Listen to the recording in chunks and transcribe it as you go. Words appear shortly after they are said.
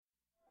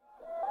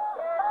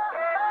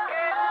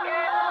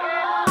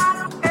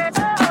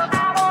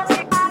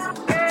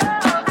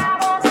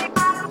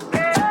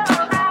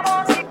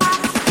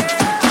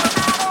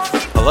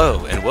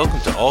welcome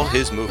to All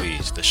His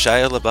Movies, the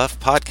Shia LaBeouf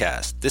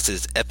podcast. This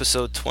is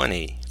episode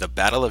 20, The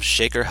Battle of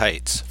Shaker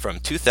Heights, from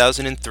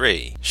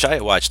 2003. Shia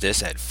watched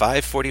this at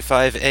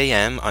 5:45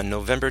 a.m. on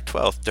November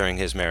 12th during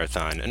his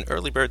marathon, an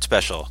early bird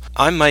special.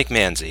 I'm Mike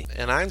Manzi.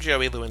 And I'm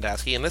Joey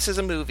Lewandowski, and this is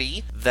a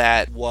movie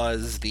that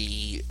was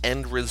the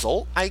end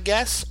result, I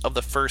guess, of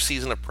the first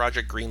season of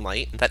Project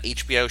Greenlight, that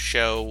HBO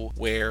show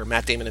where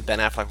Matt Damon and Ben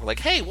Affleck were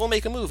like, hey, we'll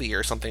make a movie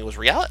or something. It was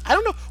reality? I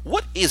don't know.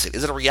 What is it?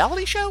 Is it a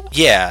reality show?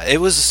 Yeah,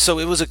 it was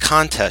a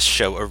contest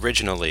show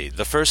originally.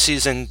 The first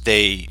season,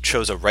 they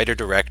chose a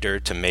writer-director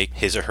to make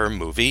his or her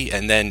movie,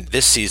 and then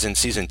this season,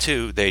 season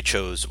 2, they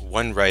chose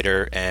one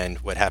writer and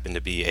what happened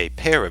to be a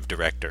pair of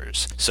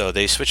directors. So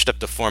they switched up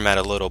the format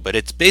a little, but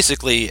it's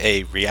basically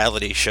a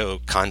reality show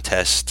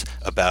contest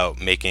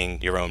about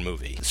making your own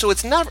movie. So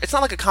it's not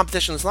like a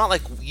competition. It's not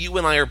like you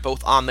and I are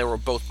both on there. We're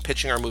both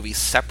pitching our movies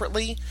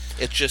separately.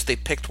 It's just they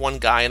picked one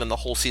guy and then the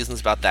whole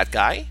season's about that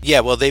guy?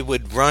 Yeah, well, they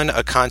would run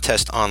a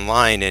contest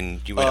online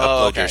and you would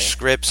upload your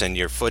scripts and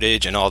your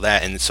footage and all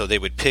that, and so they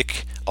would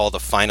pick all the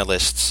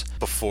finalists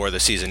before the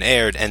season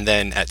aired, and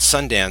then at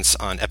Sundance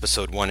on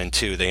episode 1 and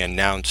 2 they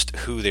announced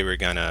who they were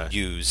going to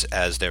use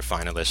as their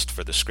finalist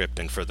for the script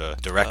and for the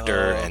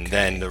director, and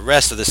then the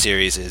rest of the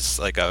series is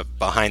like a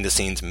behind the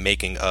scenes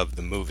making of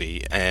the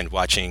movie and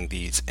watching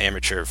these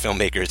amateur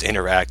filmmakers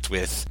interact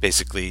with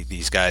basically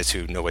these guys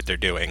who know what they're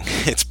doing.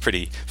 It's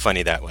pretty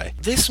funny that way.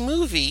 This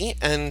movie,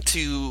 and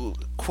to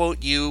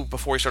quote you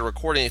before we started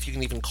recording, if you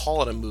can even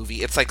call it a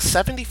movie, it's like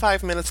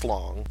 75 minutes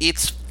long.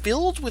 It's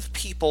filled with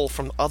people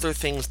from other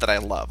things that I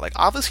love. Like,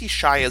 obviously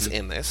Shia's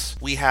in this.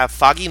 We have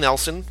Foggy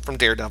Nelson from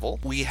Daredevil.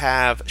 We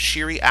have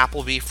Shiri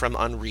Appleby from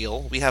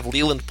Unreal. We have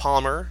Leland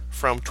Palmer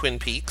from Twin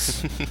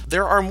Peaks.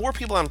 There are more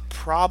people I'm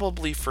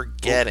probably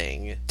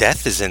forgetting.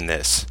 Death is in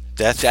this.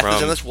 Death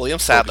is in this. William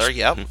Sadler,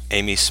 yep.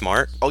 Amy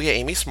Smart. Oh yeah,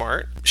 Amy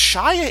Smart.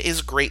 Shia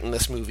is great in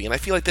this movie, and I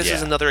feel like this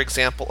is another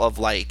example of,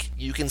 like,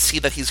 you can see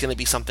that he's going to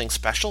be something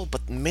special,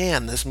 but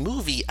man, this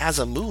movie as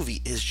a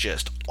movie is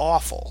just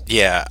awful.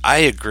 Yeah, I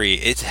agree.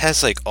 It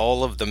has, like,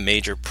 all of the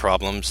major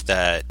problems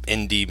that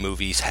indie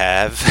movies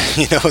have,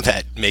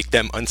 that make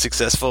them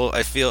unsuccessful.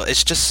 I feel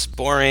it's just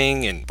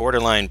boring and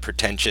borderline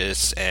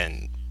pretentious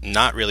and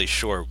not really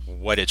sure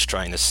what it's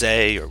trying to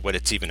say or what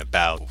it's even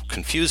about.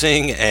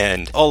 Confusing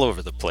and all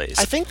over the place.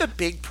 I think the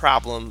big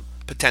problem,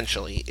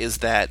 potentially, is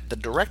that the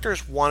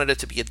directors wanted it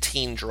to be a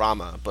teen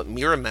drama, but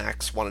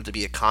Miramax wanted it to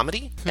be a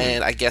comedy.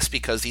 And I guess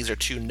because these are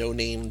two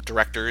no-name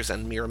directors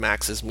and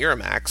Miramax is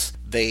Miramax,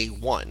 they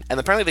won. And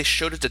apparently they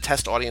showed it to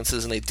test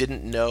audiences and they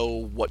didn't know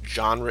what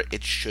genre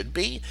it should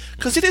be.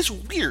 Because it is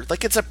weird.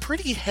 Like, it's a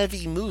pretty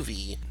heavy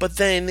movie, but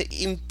then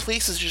in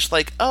places just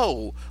like,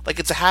 like,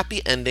 it's a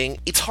happy ending.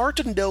 It's hard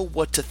to know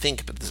what to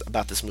think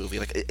about this movie.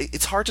 Like,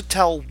 it's hard to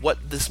tell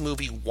what this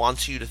movie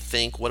wants you to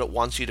think, what it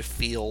wants you to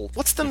feel.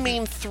 What's the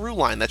main through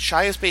line? That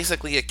Shia is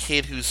basically a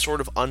kid who's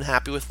sort of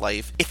unhappy with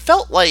life. It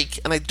felt like,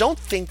 and I don't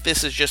think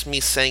this is just me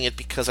saying it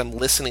because I'm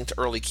listening to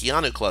early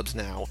Keanu Clubs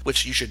now,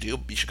 which you should do.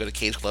 You should go to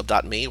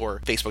cageclub.me or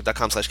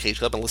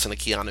facebook.com/cageclub and listen to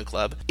Keanu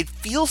Club. It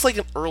feels like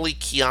an early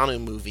Keanu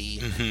movie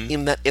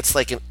in that it's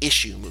like an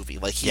issue movie.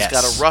 Like, he's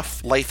got a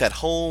rough life at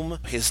home.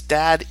 His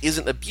dad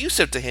isn't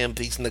abusive to him,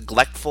 but he's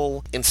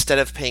neglectful. Instead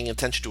of paying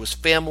attention to his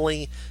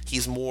family,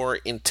 he's more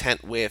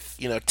intent with,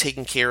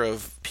 taking care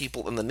of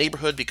people in the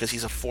neighborhood because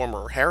he's a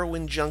former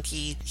heroin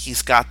junkie.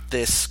 He's got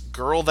this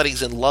girl that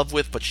he's in love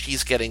with, but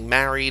she's getting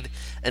married.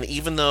 And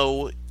even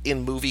though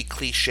in movie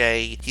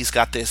cliche, he's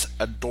got this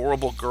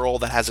adorable girl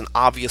that has an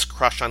obvious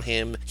crush on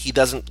him, he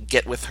doesn't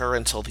get with her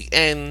until the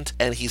end.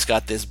 And he's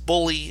got this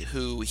bully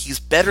who he's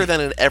better than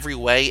in every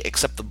way,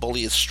 except the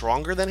bully is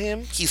stronger than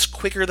him. He's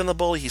quicker than the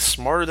bully. He's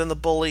smarter than the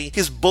bully.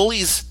 His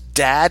bully's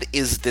dad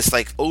is this,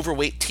 like,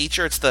 overweight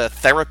teacher. It's the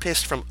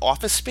therapist from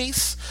Office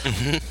Space.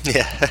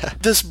 Yeah.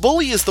 This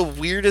bully is the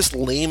weirdest,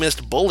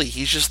 lamest bully.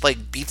 He's just,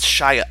 like, beats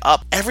Shia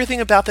up. Everything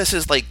about this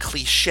is, like,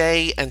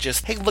 cliche and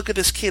just, hey, look at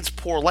this kid's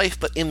poor life.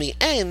 But in the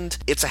end,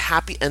 it's a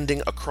happy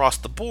ending across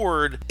the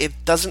board.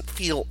 It doesn't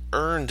feel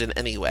earned in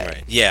any way.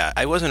 Right. Yeah,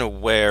 I wasn't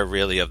aware,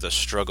 really, of the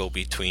struggle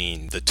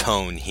between the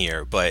tone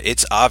here, but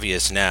it's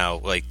obvious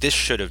now. Like, this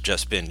should have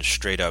just been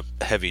straight-up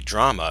heavy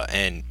drama,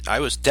 and I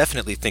was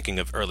definitely thinking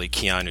of early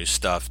Keanu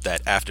stuff,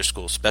 that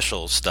after-school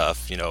special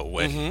stuff,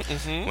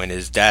 when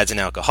his dad's an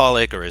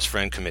alcoholic or his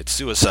friend commits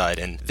suicide,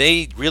 and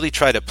they really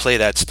try to play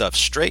that stuff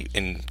straight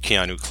in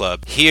Keanu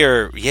Club.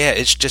 Here,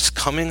 it's just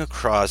coming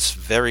across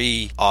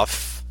very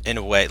off in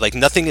a way. Like,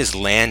 nothing is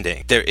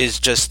landing. There is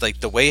just,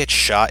 like, the way it's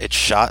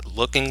shot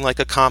looking like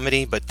a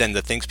comedy, but then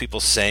the things people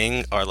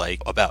saying are,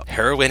 like, about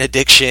heroin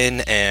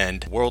addiction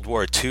and World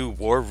War II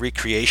war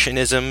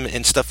recreationism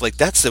and stuff. Like,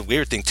 that's the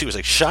weird thing, too, is,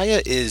 like,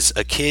 Shia is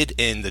a kid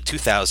in the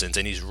 2000s,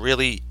 and he's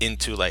really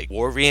into, like,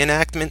 war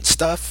reenactment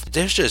stuff.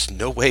 There's just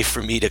no way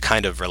for me to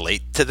kind of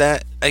relate to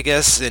that, I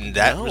guess, and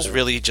that was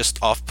really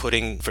just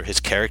off-putting for his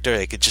character.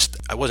 Like,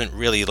 I wasn't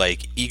really,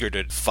 like, eager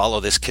to follow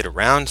this kid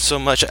around so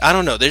much. I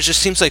don't know. There just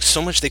seems like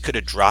so much they could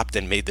have dropped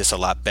and made this a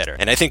lot better.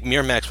 And I think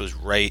Miramax was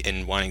right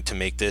in wanting to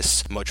make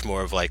this much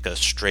more of like a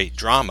straight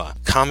drama.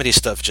 Comedy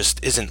stuff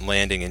just isn't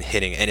landing and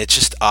hitting, and it's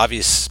just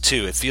obvious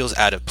too. It feels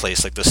out of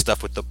place, like the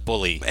stuff with the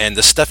bully and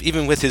the stuff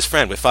even with his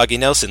friend, with Foggy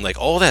Nelson. Like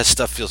all that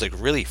stuff feels like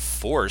really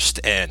forced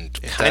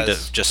and kind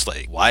of just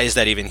like, why is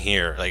that even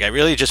here? Like I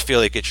really just feel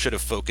like it should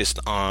have focused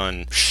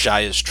on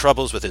Shia's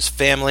troubles with his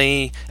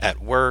family,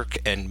 at work,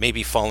 and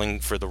maybe falling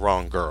for the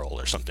wrong girl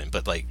or something.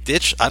 But like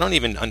ditch, I don't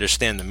even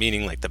understand the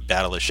meaning, like the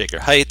Battle of Shaker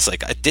Heights.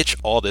 Like I ditch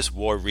all this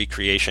war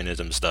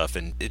recreationism stuff,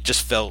 and it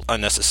just felt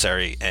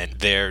unnecessary and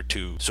there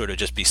to sort of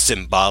just be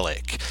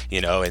symbolic,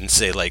 and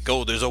say like,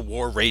 oh, there's a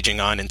war raging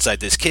on inside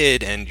this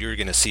kid, and you're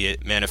gonna see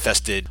it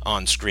manifested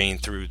on screen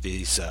through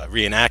these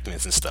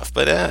reenactments and stuff.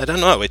 But I don't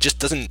know, it just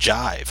doesn't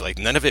jive. Like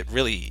none of it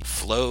really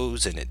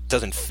flows, and it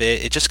doesn't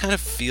fit. It just kind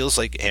of feels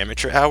like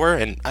amateur hour,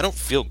 and I don't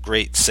feel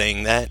great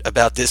saying that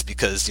about this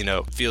because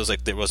it feels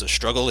like there was a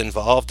struggle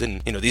involved,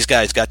 and these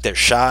guys got their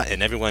shot,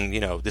 and everyone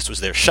this was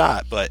their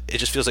shot, but it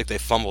just feels like they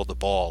fumbled the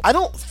ball. I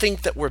don't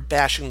think that we're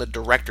bashing the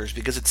directors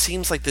because it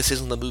seems like this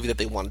isn't the movie that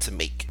they wanted to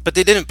make. But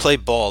they didn't play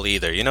ball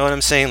either, you know what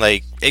I'm saying?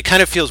 Like it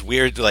kind of feels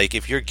weird, like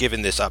if you're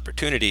given this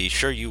opportunity,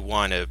 sure, you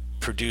want to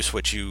produce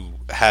what you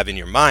have in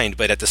your mind,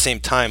 but at the same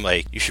time,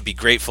 like, you should be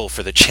grateful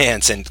for the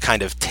chance and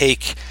kind of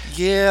take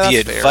the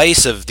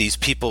advice of these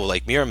people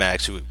like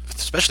Miramax, who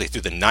especially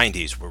through the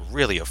 90s were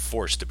really a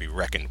force to be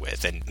reckoned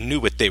with and knew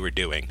what they were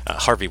doing.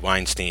 Harvey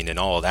Weinstein and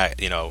all of that,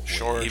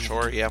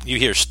 Sure, yeah. You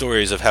hear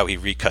stories of how he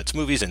recuts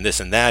movies and this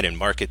and that and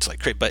markets like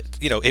crazy, but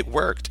it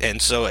worked, and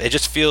so it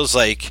just feels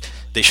like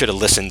they should have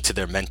listened to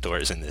their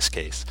mentors in this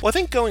case. Well, I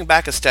think going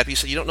back a step, you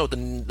said you don't know what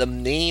the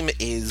name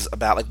is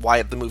about, like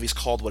why the movie's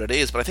called what it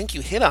is, but I think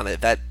you hit on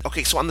it.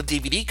 So on the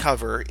DVD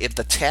cover, if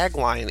the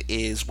tagline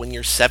is "When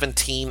you're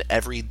 17,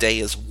 every day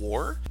is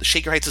war." The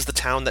Shaker Heights is the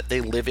town that they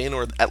live in,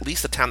 or at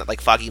least the town that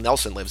like Foggy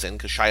Nelson lives in,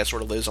 because Shia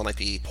sort of lives on like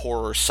the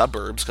poorer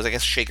suburbs. Because I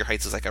guess Shaker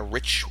Heights is like a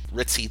rich,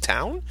 ritzy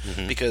town,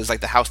 because like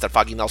the house that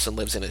Foggy Nelson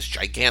lives in is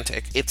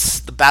gigantic. It's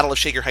the Battle of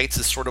Shaker Heights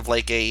is sort of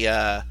like a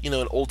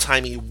an old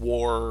timey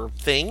war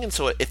thing, and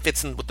so it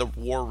fits in with the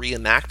war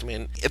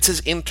reenactment. It's his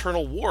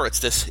internal war.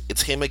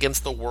 It's him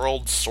against the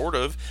world, sort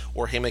of,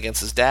 or him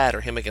against his dad, or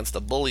him against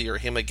the bully, or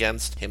him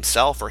against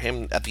himself, or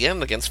him at the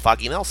end against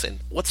Foggy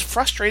Nelson. What's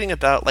frustrating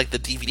about like the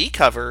DVD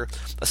cover,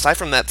 aside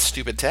from that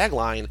stupid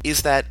tagline,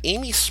 is that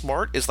Amy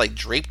Smart is like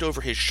draped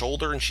over his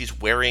shoulder and she's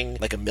wearing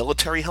like a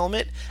military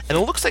helmet, and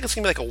it looks like it's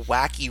gonna be like a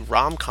wacky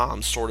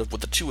rom-com sort of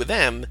with the two of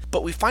them,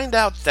 but we find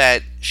out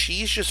that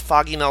she's just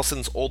Foggy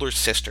Nelson's older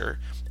sister.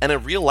 And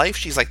in real life,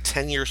 she's like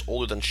 10 years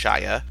older than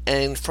Shia.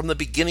 And from the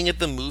beginning of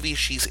the movie,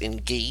 she's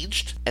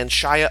engaged. And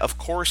Shia, of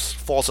course,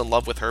 falls in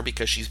love with her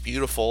because she's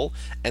beautiful.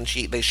 And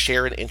they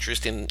share an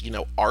interest in,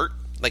 art.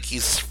 Like,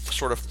 he's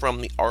sort of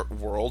from the art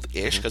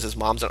world-ish because his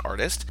mom's an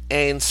artist.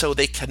 And so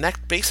they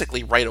connect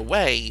basically right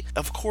away.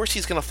 Of course,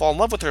 he's going to fall in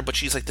love with her, but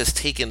she's like this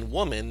taken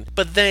woman.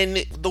 But then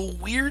the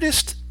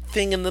weirdest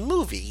thing in the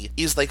movie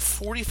is like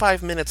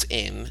 45 minutes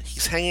in,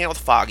 he's hanging out with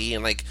Foggy,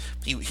 and like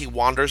he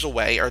wanders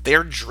away, or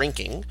they're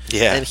drinking,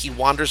 and he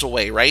wanders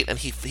away, right? And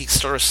he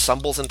sort of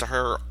stumbles into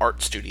her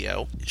art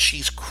studio.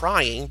 She's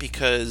crying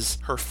because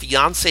her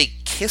fiance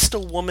kissed a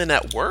woman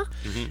at work,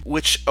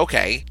 which,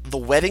 okay, the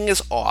wedding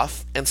is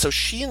off, and so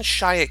she and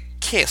Shia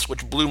kiss,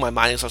 which blew my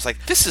mind. So I was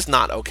like, this is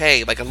not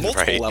okay, like on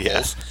multiple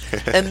levels.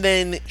 And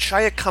then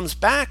Shia comes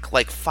back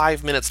like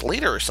 5 minutes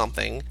later or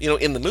something,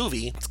 in the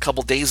movie. It's a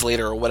couple days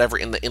later or whatever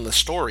in the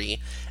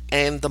story.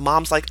 And the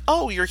mom's like,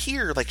 oh, you're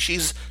here. Like,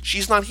 she's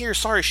not here.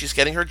 Sorry, she's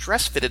getting her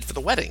dress fitted for the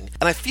wedding.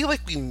 And I feel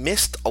like we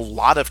missed a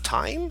lot of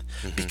time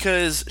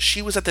because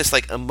she was at this,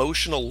 like,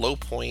 emotional low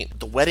point.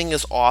 The wedding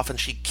is off, and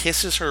she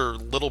kisses her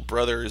little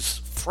brother's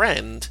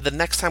friend. The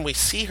next time we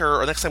see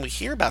her, or next time we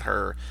hear about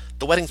her,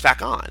 the wedding's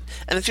back on.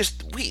 And it's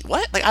just, wait,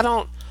 what? Like, I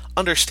don't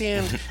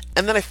understand.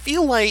 And then I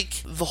feel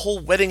like the whole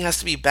wedding has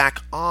to be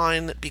back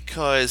on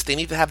because they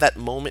need to have that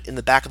moment in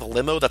the back of the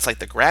limo that's like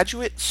The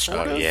Graduate,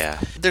 sort of. Yeah.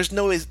 There's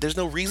no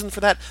reason for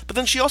that. But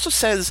then she also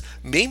says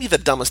maybe the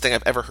dumbest thing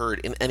I've ever heard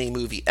in any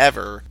movie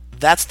ever.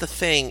 That's the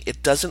thing,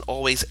 it doesn't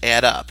always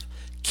add up.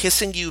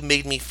 Kissing you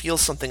made me feel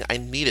something I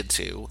needed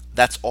to.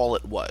 That's all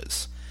it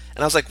was.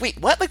 And I was like, wait,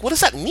 what? Like, what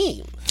does that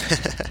mean?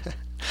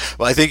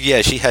 Well, I think,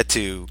 she had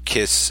to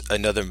kiss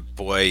another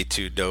boy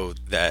to know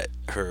that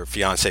her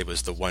fiancé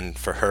was the one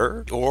for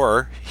her,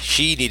 or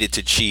she needed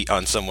to cheat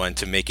on someone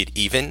to make it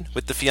even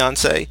with the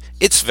fiancé.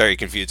 It's very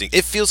confusing.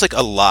 It feels like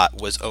a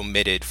lot was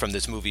omitted from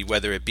this movie,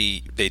 whether it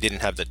be they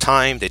didn't have the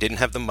time, they didn't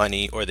have the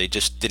money, or they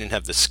just didn't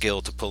have the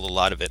skill to pull a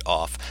lot of it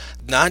off.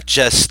 Not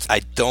just, I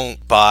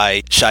don't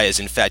buy Shia's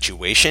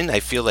infatuation. I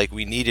feel like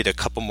we needed a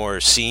couple more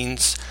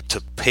scenes to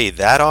pay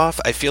that off.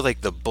 I feel like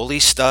the bully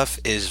stuff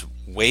is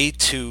way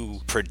too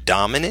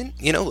predominant,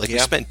 we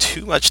spent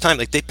too much time.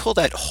 Like, they pull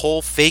that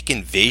whole fake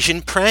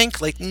invasion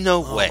prank, like, no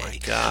way. My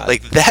God.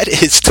 Like, that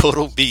is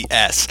total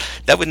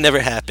BS. That would never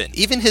happen.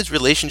 Even his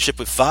relationship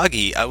with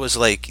Foggy, I was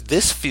like,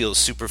 this feels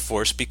super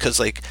forced because,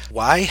 like,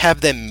 why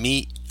have them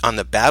meet on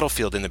the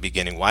battlefield in the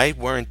beginning? Why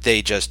weren't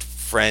they just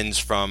friends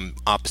from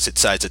opposite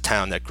sides of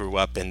town that grew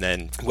up and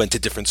then went to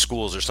different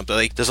schools or something.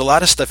 Like, there's a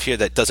lot of stuff here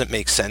that doesn't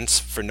make sense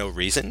for no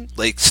reason.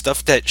 Like,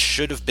 stuff that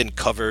should have been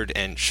covered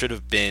and should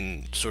have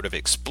been sort of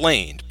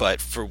explained,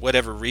 but for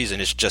whatever reason,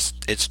 it's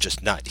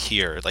just not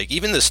here. Like,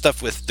 even the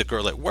stuff with the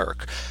girl at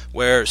work,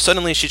 where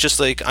suddenly she's just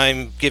like,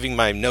 I'm giving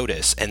my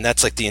notice, and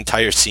that's like the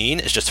entire scene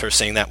is just her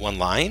saying that one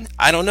line.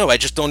 I don't know. I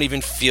just don't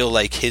even feel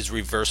like his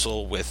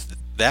reversal with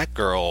that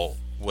girl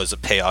was a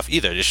payoff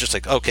either. It's just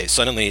like, okay,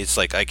 suddenly it's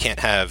like, I can't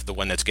have the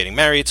one that's getting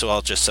married, so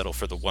I'll just settle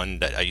for the one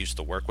that I used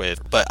to work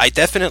with. But I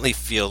definitely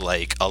feel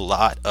like a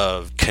lot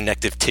of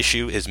connective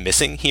tissue is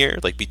missing here,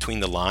 like between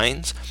the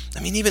lines.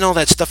 I mean, even all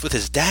that stuff with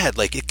his dad,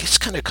 like, it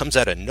just kind of comes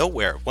out of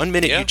nowhere. One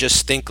minute you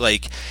just think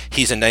like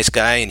he's a nice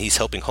guy and he's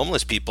helping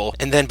homeless people,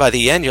 and then by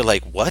the end you're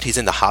like, what? He's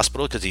in the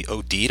hospital because he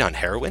OD'd on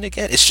heroin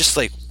again? It's just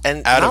like,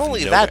 and out not of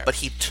only nowhere. that, but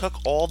he took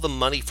all the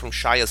money from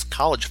Shia's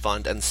college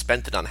fund and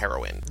spent it on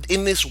heroin.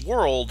 In this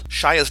world,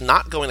 Shia's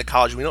not going to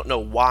college. We don't know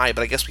why,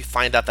 but I guess we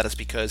find out that it's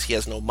because he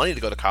has no money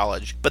to go to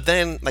college. But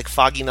then, like,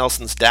 Foggy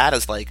Nelson's dad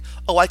is like,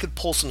 oh, I could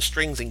pull some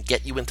strings and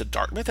get you into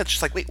Dartmouth. It's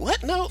just like, wait,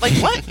 what? No, like,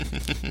 what?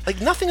 Like,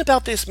 nothing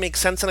about this makes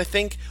sense, and I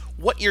think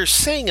what you're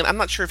saying, and I'm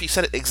not sure if you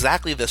said it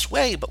exactly this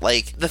way, but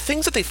like the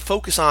things that they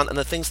focus on and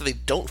the things that they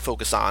don't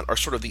focus on are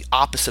sort of the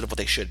opposite of what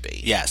they should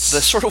be. Yes.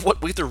 The sort of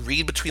what we have to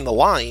read between the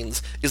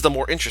lines is the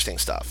more interesting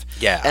stuff.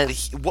 Yeah. And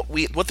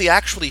what they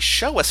actually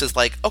show us is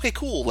like, okay,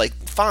 cool, like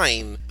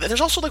fine.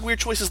 There's also like weird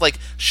choices, like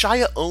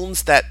Shia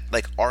owns that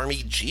like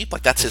army Jeep,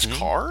 like that's his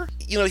car.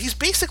 You know, he's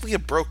basically a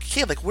broke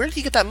kid. Like, where did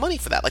he get that money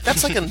for that? Like,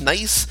 that's like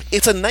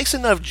it's a nice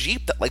enough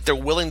Jeep that like they're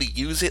willing to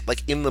use it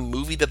like in the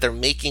movie that they're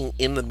making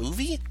in the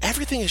movie.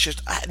 Everything is just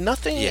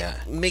nothing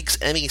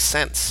makes any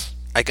sense.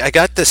 I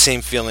got the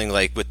same feeling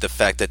like with the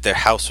fact that their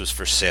house was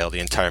for sale the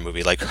entire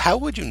movie. Like, how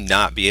would you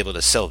not be able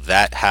to sell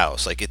that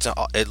house? Like,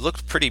 it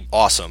looked pretty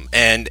awesome,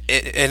 and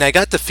I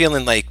got the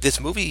feeling like this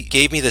movie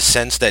gave me the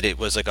sense that it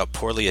was like a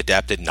poorly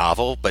adapted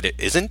novel, but it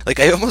isn't. Like,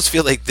 I almost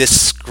feel like this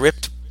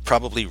script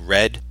probably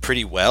read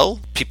pretty well.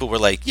 People were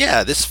like,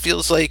 yeah, this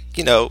feels like,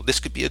 you know, this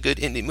could be a good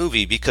indie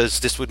movie because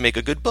this would make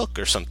a good book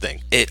or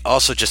something. It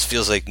also just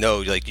feels like, no,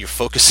 like you're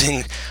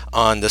focusing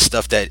on the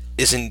stuff that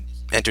isn't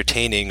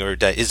entertaining or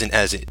that isn't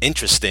as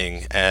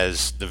interesting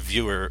as the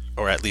viewer,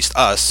 or at least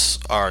us,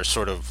 are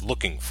sort of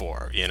looking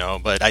for, you know.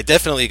 But I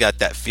definitely got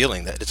that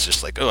feeling that it's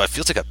just like, oh, it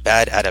feels like a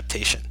bad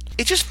adaptation.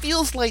 It just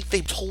feels like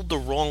they told the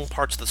wrong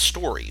parts of the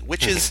story,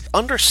 which is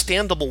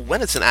understandable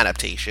when it's an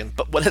adaptation,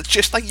 but when it's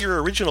just like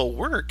your original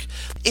work,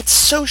 it's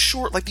so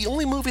short. Like, the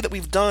only movie that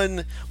we've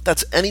done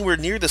that's anywhere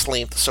near this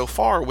length so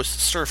far was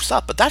Surf's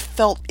Up, but that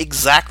felt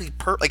exactly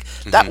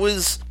that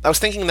was... I was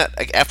thinking that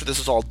like, after this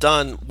is all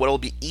done, what'll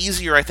be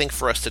easier, I think,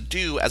 for us to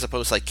do, as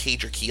opposed to like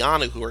Cage or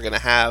Keanu, who are going to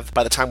have,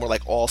 by the time we're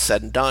like all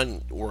said and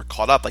done, we're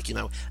caught up, like, you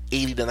know,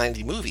 80 to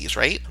 90 movies,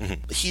 right?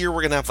 Here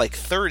we're going to have like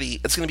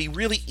 30. It's going to be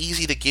really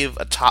easy to give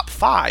a top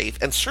 5,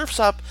 and Surf's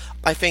Up,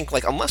 I think,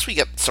 like, unless we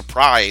get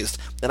surprised,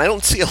 and I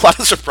don't see a lot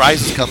of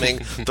surprises coming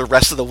the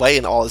rest of the way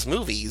in all his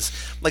movies,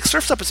 like,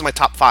 Surf's Up is in my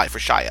top 5 for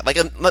Shia.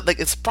 Like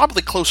it's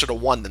probably closer to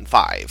 1 than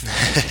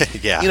 5.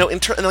 Yeah. You know, in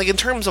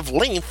terms of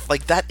length,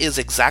 like, that is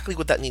exactly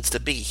what that needs to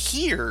be.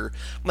 Here,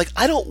 like,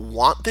 I don't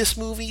want this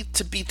movie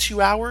to be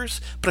 2 hours,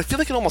 but I feel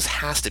like it almost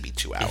has to be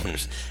 2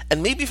 hours.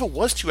 And maybe if it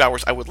was 2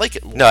 hours, I would like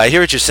it more. No, I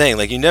hear what you're saying.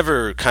 Like, you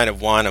never kind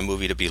of want a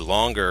movie to be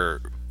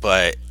longer,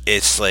 but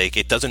it's like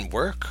it doesn't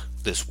work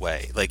this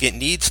way. Like, it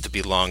needs to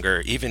be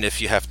longer, even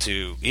if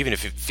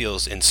it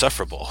feels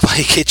insufferable.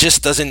 Like, it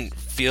just doesn't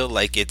feel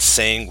like it's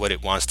saying what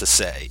it wants to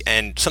say.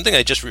 And something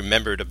I just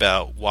remembered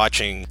about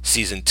watching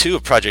season 2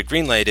 of Project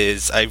Greenlight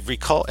is I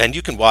recall, and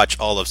you can watch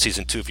all of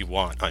season 2 if you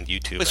want on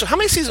YouTube. Wait, so how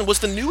many seasons was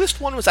the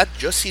newest one? Was that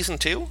just season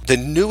 2? The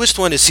newest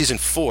one is season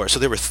 4, so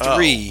there were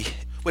 3.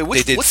 Wait,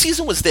 what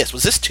season was this?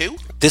 Was this 2?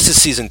 This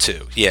is season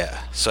 2.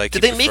 Yeah. So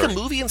did they make a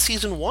movie in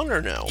season 1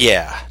 or no?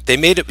 Yeah, they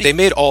made it. They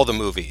made all the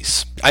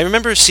movies. I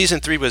remember season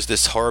 3 was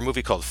this horror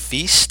movie called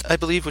Feast, I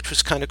believe, which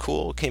was kind of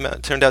cool.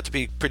 Turned out to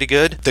be pretty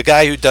good. The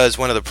guy who does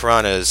one of the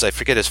Piranhas, I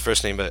forget his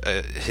first name, but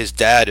his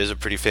dad is a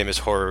pretty famous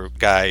horror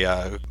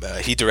guy.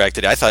 He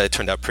directed it. I thought it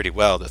turned out pretty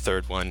well, the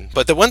third one.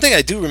 But the one thing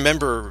I do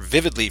remember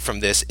vividly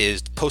from this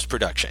is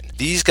post-production.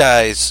 These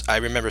guys, I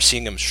remember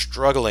seeing them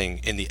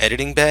struggling in the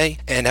editing bay,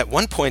 and at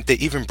one point they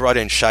even brought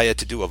in Shia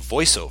to do a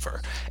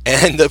voiceover.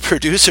 And the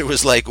producer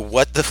was like,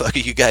 what the fuck are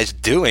you guys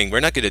doing? We're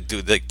not going to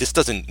do, like, this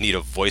doesn't need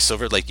a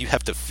voiceover. Like, you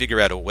have to figure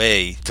out a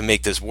way to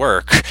make this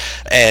work.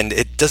 And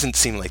it doesn't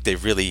seem like they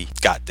really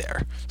got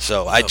there.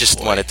 So I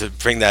wanted to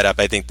bring that up.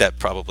 I think that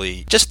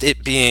probably, just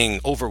it being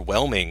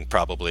overwhelming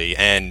probably,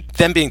 and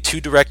them being 2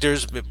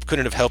 directors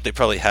couldn't have helped. They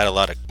probably had a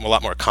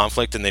lot more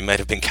conflict than they might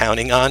have been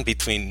counting on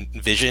between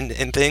vision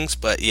and things.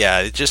 But yeah,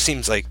 it just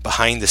seems like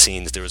behind the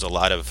scenes there was a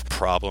lot of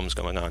problems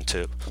going on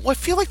too. Well,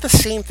 feel like the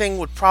same thing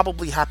would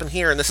probably happen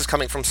here, and this is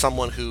coming from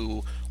someone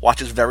who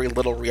watches very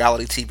little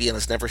reality TV and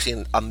has never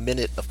seen a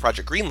minute of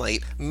Project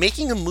Greenlight.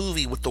 Making a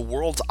movie with the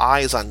world's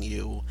eyes on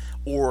you,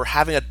 or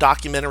having a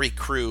documentary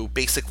crew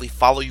basically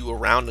follow you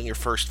around in your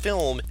first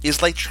film,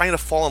 is like trying to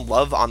fall in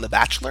love on The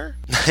Bachelor.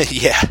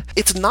 Yeah.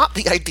 It's not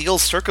the ideal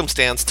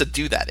circumstance to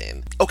do that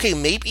in. Okay,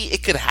 maybe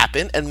it could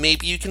happen, and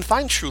maybe you can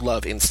find true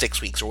love in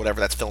 6 weeks or whatever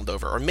that's filmed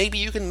over. Or maybe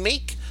you can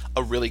make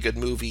a really good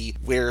movie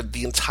where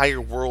the entire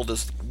world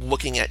is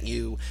looking at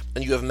you,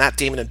 and you have Matt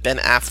Damon and Ben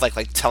Affleck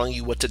like telling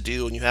you what to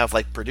do, and you have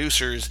like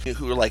producers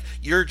who are like,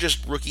 you're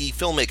just rookie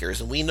filmmakers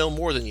and we know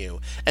more than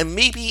you. And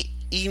maybe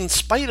in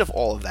spite of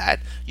all of that,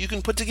 you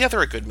can put together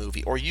a good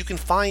movie, or you can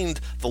find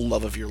the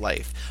love of your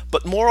life.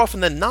 But more often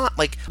than not,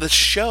 like the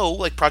show,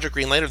 like Project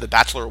Greenlight or The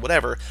Bachelor or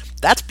whatever,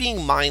 that's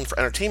being mined for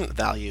entertainment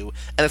value,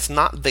 and it's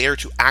not there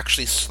to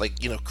actually,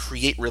 like, you know,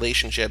 create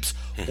relationships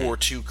or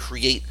to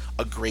create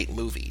a great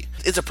movie.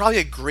 It's probably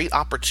a great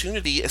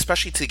opportunity,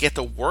 especially to get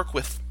to work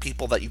with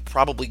people that you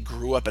probably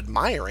grew up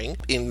admiring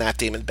in Matt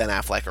Damon, Ben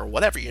Affleck, or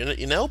whatever,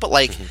 you know? But,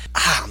 like,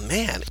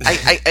 man,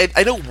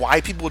 I know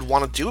why people would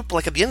want to do it, but,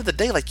 like, at the end of the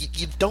day, like,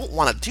 you don't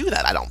want to do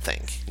that, I don't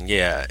think.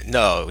 Yeah,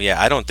 no,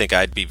 I don't think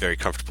I'd be very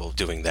comfortable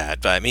doing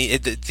that. But, I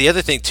mean, the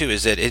other thing, too,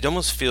 is that it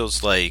almost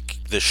feels like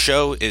the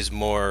show is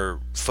more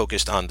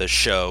focused on the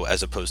show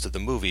as opposed to the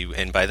movie,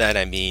 and by that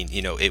I mean,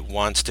 you know, it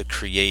wants to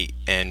create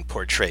and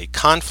portray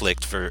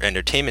conflict for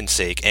entertainment's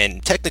sake,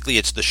 and technically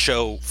it's the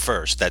show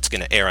first that's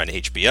going to air on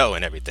HBO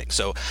and everything.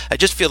 So I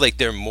just feel like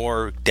they're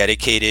more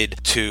dedicated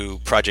to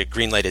Project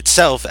Greenlight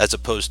itself as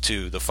opposed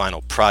to the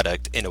final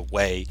product in a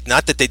way.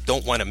 Not that they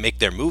don't want to make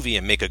their movie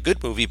and make a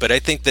good movie, but I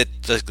think that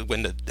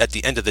at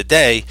the end of the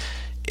day,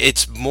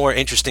 it's more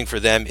interesting for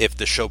them if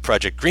the show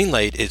Project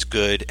Greenlight is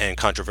good and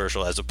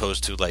controversial as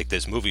opposed to like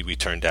this movie we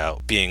turned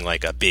out being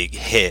like a big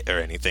hit or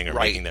anything, or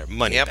making their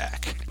money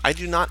back. I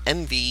do not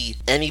envy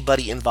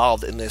anybody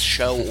involved in this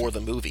show or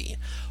the movie.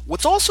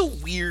 What's also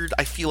weird,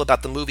 I feel,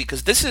 about the movie,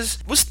 because this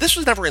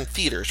was never in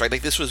theaters, right?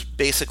 Like, this was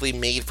basically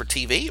made for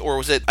TV, or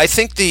was it? I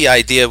think the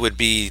idea would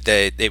be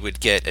that it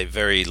would get a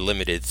very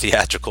limited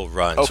theatrical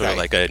run, sort of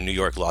like a New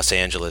York, Los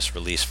Angeles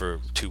release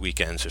for 2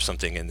 weekends or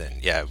something, and then,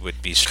 it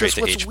would be straight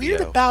to HBO. What's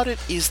weird about it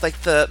is,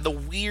 like,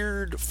 the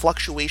weird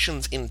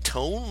fluctuations in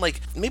tone. Like,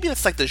 maybe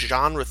that's, like, the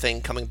genre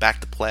thing coming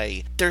back to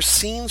play. There's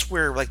scenes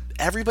where, like,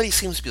 everybody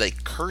seems to be,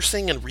 like,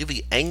 cursing and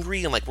really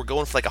angry, and, like, we're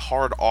going for, like, a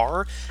hard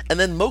R, and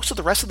then most of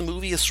the rest of the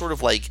movie is sort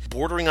of like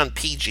bordering on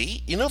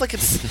PG, you know, like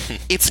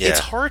it's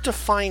hard to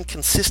find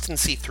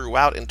consistency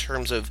throughout in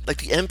terms of like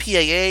the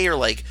MPAA or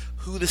like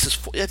who this is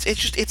for.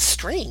 It's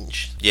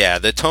strange. Yeah,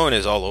 the tone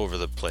is all over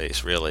the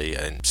place, really,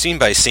 and scene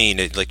by scene,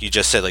 like you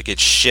just said, like it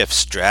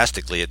shifts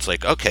drastically. It's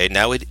like, okay,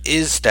 now it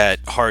is that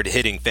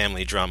hard-hitting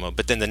family drama,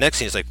 but then the next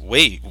scene is like,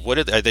 wait, what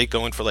are they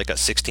going for, like a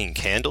 16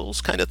 Candles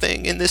kind of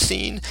thing in this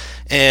scene?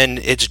 And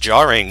it's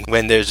jarring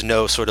when there's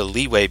no sort of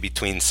leeway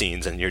between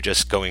scenes and you're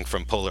just going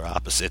from polar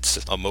opposites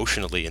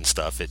emotionally and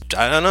stuff.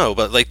 I don't know,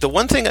 but like the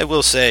one thing I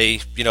will say,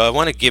 you know, I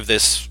want to give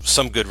this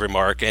some good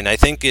remark, and I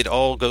think it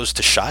all goes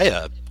to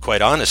Shia.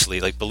 Quite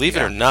honestly, like, believe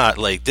it or not,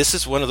 like, this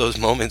is one of those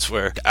moments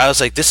where I was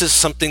like, this is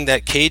something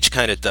that Cage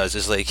kind of does,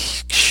 is like,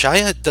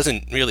 Shia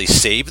doesn't really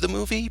save the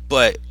movie,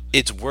 but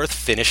it's worth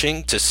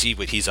finishing to see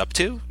what he's up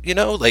to, you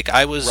know? Like,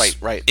 I was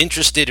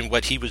interested in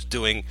what he was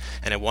doing,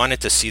 and I wanted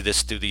to see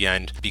this through the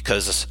end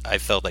because I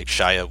felt like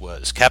Shia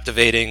was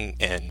captivating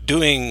and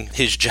doing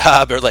his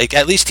job, or like,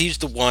 at least he's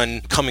the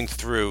one coming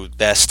through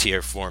best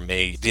here for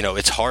me. You know,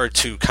 it's hard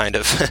to kind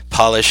of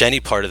polish any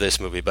part of this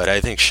movie, but I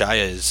think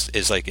Shia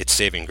is like its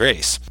saving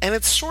grace. And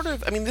it's sort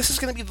of, I mean, this is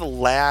going to be the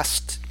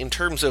last, in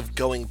terms of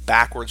going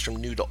backwards from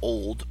new to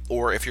old,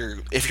 or if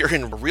you're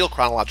in real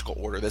chronological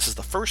order, this is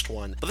the first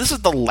one, but this is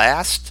the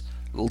last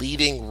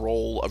leading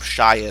role of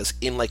Shia's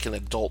in like an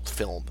adult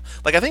film.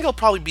 Like, I think it'll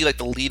probably be like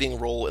the leading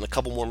role in a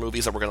couple more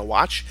movies that we're going to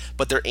watch,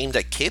 but they're aimed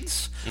at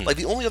kids. Like,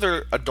 the only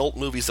other adult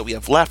movies that we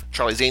have left,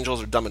 Charlie's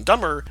Angels or Dumb and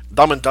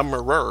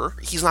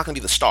Dumberer, he's not going to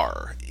be the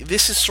star.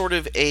 This is sort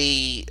of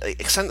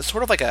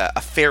like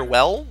a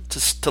farewell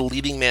to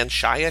leading man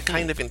Shia,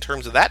 kind of, in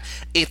terms of that.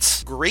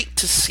 It's great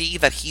to see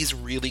that he's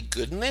really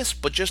good in this,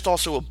 but just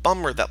also a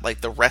bummer that like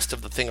the rest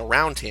of the thing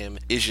around him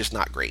is just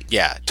not great.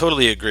 Yeah,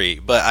 totally agree.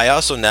 But I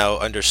also now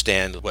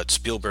understand what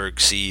Spielberg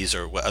sees,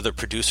 or what other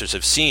producers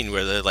have seen,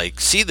 where they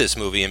like see this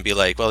movie and be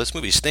like, well, this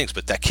movie stinks,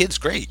 but that kid's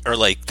great, or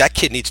like that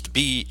kid needs to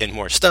be in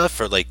more stuff,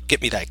 or like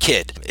get me that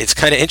kid. It's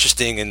kind of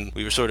interesting, and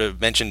we were sort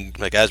of mentioned,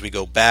 like, as we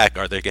go back,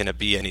 are there going to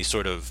be any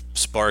sort of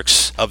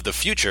sparks of the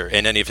future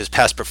in any of his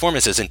past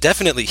performances? And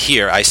definitely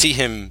here, I see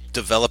him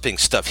developing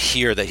stuff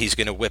here that he's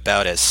going to whip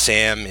out as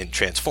Sam in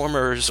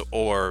Transformers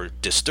or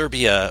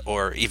Disturbia,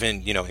 or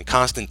even, you know, in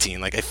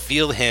Constantine. Like, I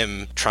feel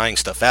him trying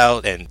stuff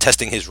out and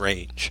testing his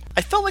range.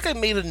 I felt like I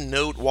made a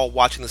note while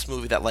watching this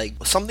movie that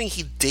like something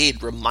he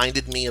did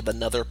reminded me of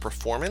another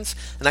performance,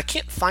 and I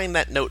can't find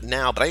that note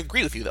now, but I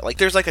agree with you that like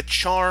there's like a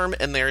charm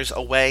and there's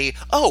a way.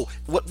 Oh,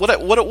 what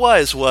it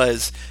was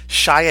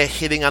Shia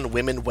hitting on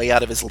women way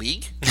out of his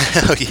league.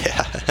 Oh,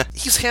 yeah.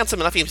 He's handsome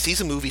enough,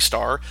 he's a movie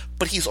star,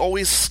 but he's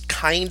always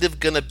kind of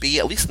gonna be,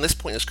 at least in this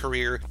point in his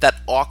career, that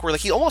awkward,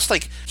 like, he almost,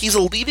 like, he's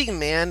a leading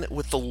man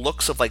with the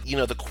looks of, like,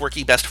 the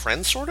quirky best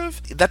friend, sort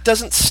of. That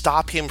doesn't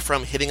stop him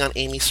from hitting on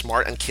Amy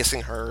Smart and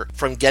kissing her,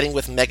 from getting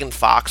with Megan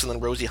Fox and then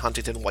Rosie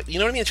Huntington. You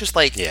know what I mean? It's just,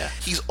 like, yeah.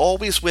 He's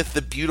always with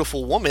the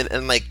beautiful woman,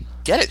 and, like,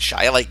 get it,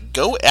 Shia. Like,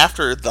 go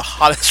after the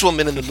hottest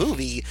woman in the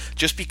movie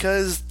just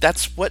because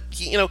that's what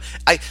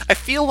I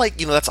feel like,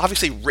 that's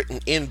obviously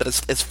written in, but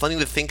it's funny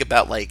to think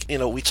about, like,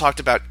 we talked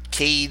about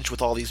Cage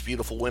with all these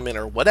beautiful women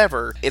or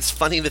whatever. It's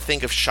funny to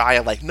think of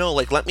Shia like, no,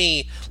 like, let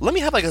me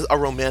have, like, a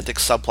romantic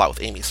subplot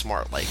with Amy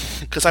Smart, like,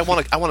 because I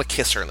want to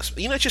kiss her in this.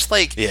 It's just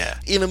like, yeah.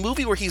 In a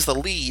movie where he's the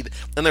lead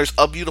and there's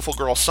a beautiful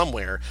girl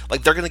somewhere,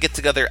 like, they're going to get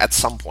together at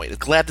some point.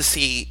 Glad to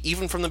see,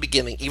 even from the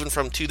beginning, even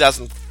from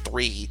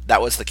 2003, that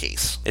was the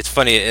case. It's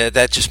funny,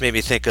 that just made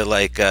me think of,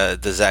 like,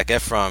 the Zac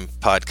Efron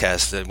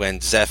podcast, that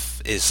when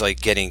Zeph is,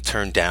 like, getting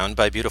turned down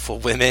by beautiful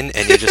women,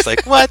 and you're just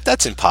like, what?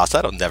 That's impossible.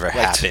 That'll never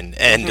happen.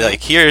 And,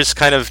 like, here's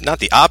kind of not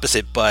the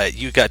opposite, but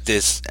you got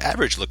this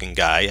average-looking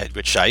guy,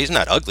 which Shia, he's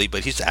not ugly,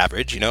 but he's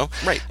average,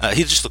 Right.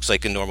 He just looks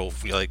like a normal,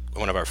 like,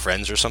 one of our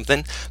friends or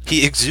something.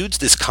 He exudes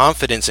this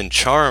confidence and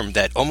charm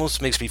that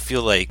almost makes me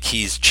feel like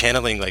he's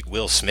channeling, like,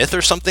 Will Smith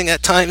or something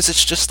at times.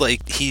 It's just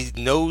like he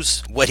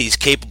knows what he's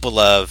capable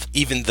of,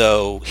 even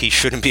though he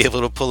shouldn't be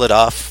able to pull it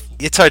off.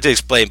 It's hard to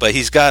explain, but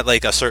he's got,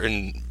 like, a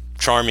certain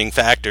charming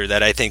factor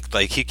that I think,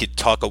 like, he could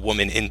talk a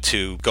woman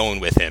into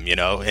going with him,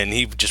 and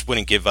he just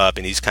wouldn't give up,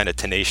 and he's kind of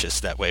tenacious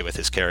that way with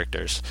his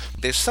characters.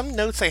 There's some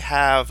notes I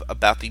have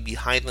about the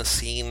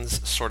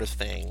behind-the-scenes sort of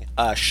thing.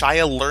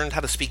 Shia learned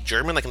how to speak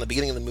German, like, in the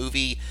beginning of the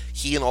movie,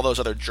 he and all those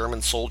other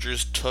German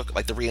soldiers took,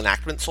 like, the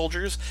reenactment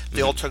soldiers,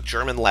 they all took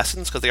German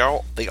lessons, because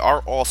they are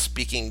all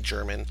speaking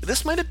German.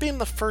 This might have been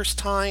the first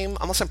time,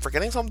 unless I'm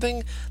forgetting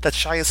something, that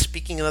Shia's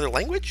speaking another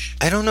language?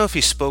 I don't know if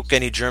he spoke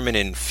any German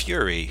in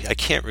Fury. I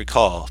can't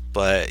recall.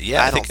 But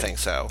yeah, I don't think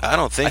so. I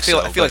don't think so.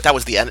 I feel like that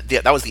was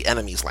the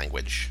enemy's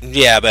language.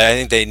 Yeah, but I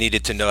think they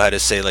needed to know how to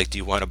say, like, do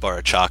you want a bar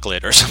of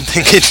chocolate or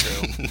something.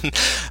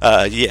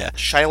 Yeah.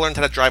 Shia learned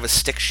how to drive a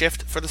stick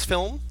shift for this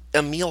film.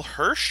 Emile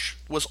Hirsch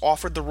was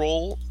offered the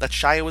role that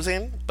Shia was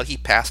in, but he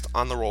passed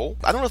on the role.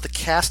 I don't know if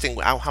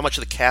how much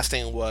of the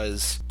casting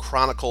was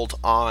chronicled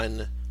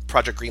on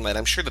Project Greenlight.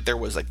 I'm sure that there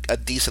was a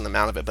decent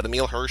amount of it, but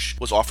Emile Hirsch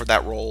was offered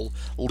that role.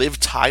 Liv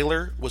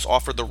Tyler was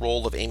offered the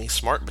role of Amy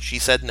Smart, but she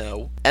said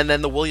no. And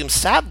then the William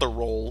Sadler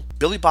role,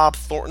 Billy Bob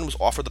Thornton was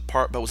offered the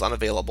part but was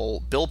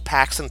unavailable. Bill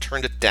Paxton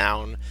turned it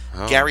down.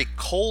 Oh. Gary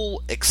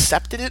Cole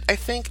accepted it, I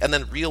think, and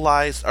then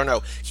realized, or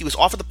no, he was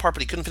offered the part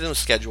but he couldn't fit in his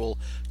schedule.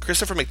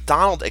 Christopher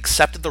McDonald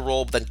accepted the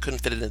role but then couldn't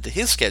fit it into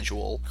his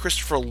schedule.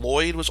 Christopher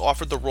Lloyd was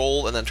offered the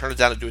role and then turned it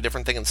down to do a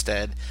different thing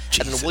instead.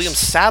 Jesus. And then William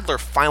Sadler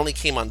finally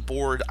came on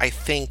board, I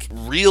think,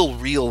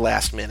 real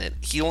last minute.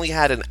 He only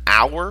had an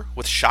hour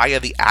with Shia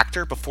the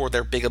actor before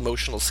their big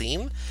emotional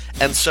scene,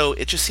 and so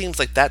it just seems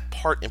like that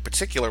part in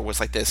particular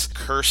was like this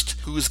cursed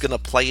who's gonna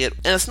play it,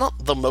 and it's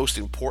not the most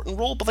important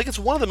role, but like it's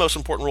one of the most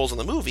important roles in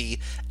the movie,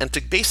 and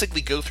to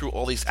basically go through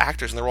all these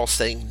actors and they're all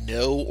saying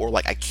no or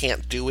like I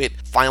can't do it,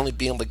 finally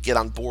being able to get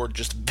on board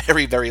just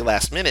very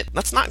last minute,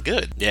 that's not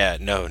good. Yeah,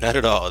 no, not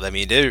at all. I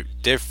mean,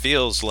 there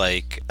feels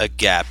like a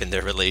gap in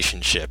their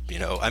relationship,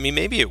 I mean,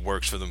 maybe it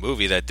works for the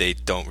movie that they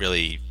don't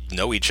really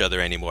know each other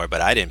anymore,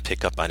 but I didn't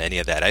pick up on any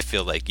of that. I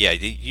feel like, yeah,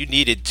 you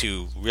needed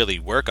to really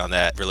work on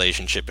that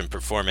relationship and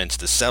performance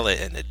to sell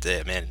it,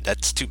 and man,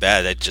 that's too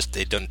bad.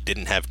 They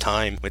didn't have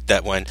time with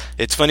that one.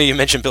 It's funny you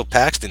mentioned Bill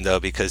Paxton, though,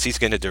 because he's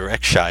going to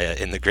direct Shia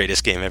in The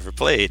Greatest Game Ever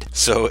Played,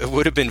 so it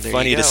would have been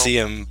funny to see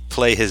him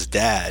play his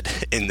dad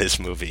in this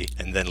movie,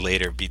 and then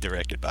later be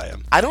directed by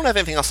him. I don't have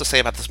anything else to say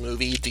about this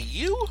movie. Do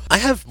you? I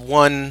have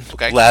one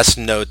last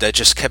note that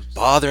just kept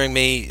bothering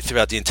me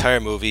throughout the entire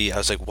movie. I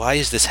was like, why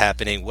is this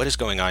happening? What is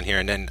going on here?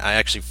 And then I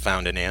actually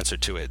found an answer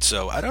to it.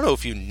 So I don't know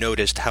if you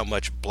noticed how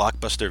much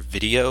Blockbuster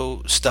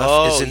Video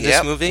stuff is in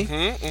this movie.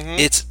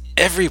 It's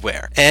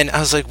everywhere. And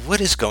I was like,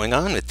 what is going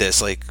on with this?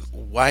 Like,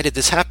 why did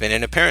this happen?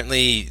 And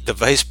apparently the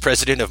vice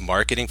president of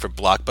marketing for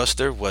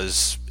Blockbuster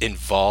was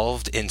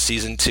involved in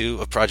season 2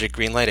 of Project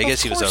Greenlight. I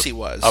guess he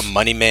was a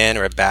money man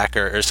or a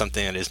backer or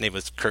something, and his name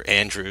was Kurt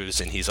Andrews,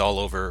 and he's all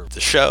over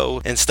the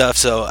show and stuff.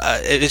 So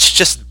it's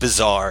just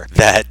bizarre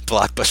that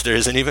Blockbuster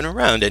isn't even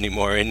around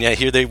anymore. And yeah,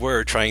 here they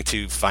were trying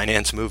to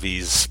finance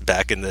movies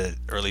back in the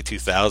early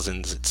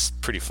 2000s. It's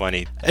pretty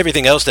funny.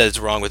 Everything else that is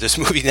wrong with this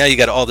movie, now you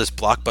got all this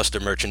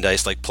Blockbuster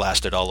merchandise like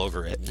plastered all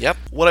over it. Yep.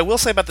 What I will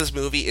say about this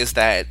movie is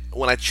that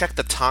when I checked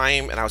the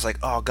time and I was like,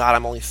 oh god,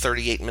 I'm only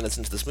 38 minutes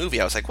into this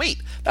movie, I was like,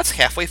 wait, that's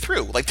halfway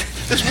through. Like,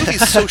 this movie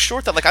is so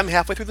short that like I'm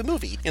halfway through the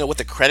movie. With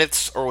the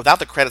credits or without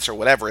the credits or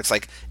whatever, it's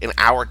like an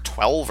hour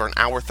 12 or an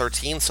hour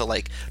 13. So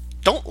like,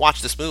 don't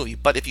watch this movie,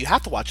 but if you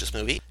have to watch this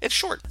movie, it's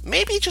short.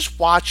 Maybe just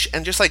watch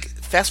and just like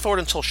fast forward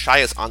until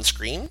Shia's on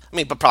screen. I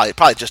mean, but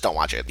probably just don't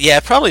watch it. Yeah,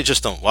 probably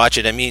just don't watch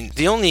it. I mean,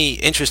 the only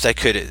interest I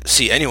could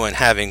see anyone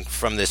having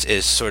from this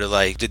is sort of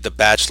like, did The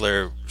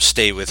Bachelor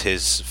stay with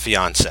his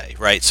fiance,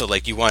 right? So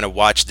like you want to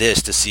watch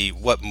this to see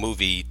what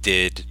movie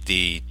did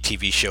the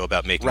TV show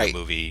about making Right. a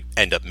movie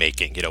end up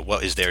making.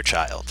 What is their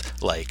child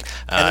like?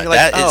 And then you're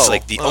like, that is oh,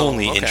 like the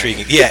only okay.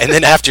 intriguing. Yeah, and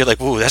then after you're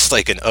like, ooh, that's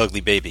like an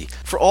ugly baby.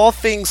 For all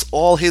things,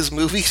 all his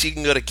movies, you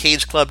can go to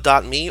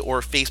cageclub.me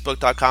or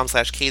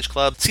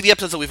facebook.com/cageclub. See the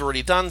episodes that we've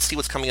already done, see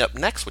what's coming up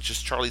next, which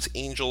is Charlie's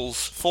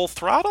Angels Full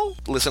Throttle.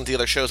 Listen to the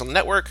other shows on the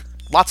network.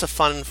 Lots of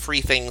fun, free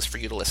things for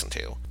you to listen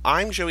to.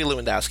 I'm Joey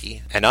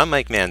Lewandowski. And I'm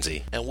Mike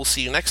Manzi. And we'll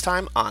see you next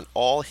time on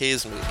All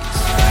His Movies.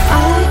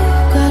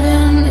 I've got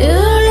an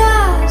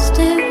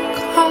elastic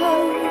heart.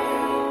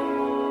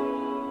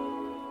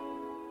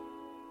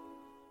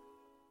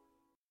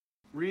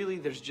 Really,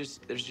 there's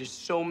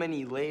just so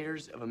many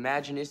layers of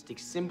imaginistic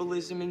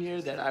symbolism in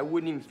here that I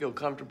wouldn't even feel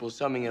comfortable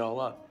summing it all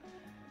up.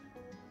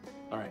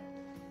 All right.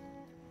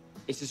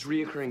 It's this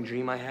reoccurring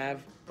dream I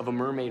have of a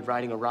mermaid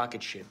riding a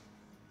rocket ship.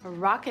 A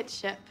rocket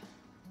ship?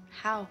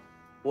 How?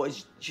 Well,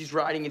 she's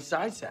riding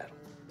inside saddle.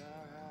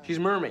 She's a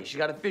mermaid. She's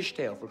got a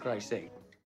fishtail, for Christ's sake.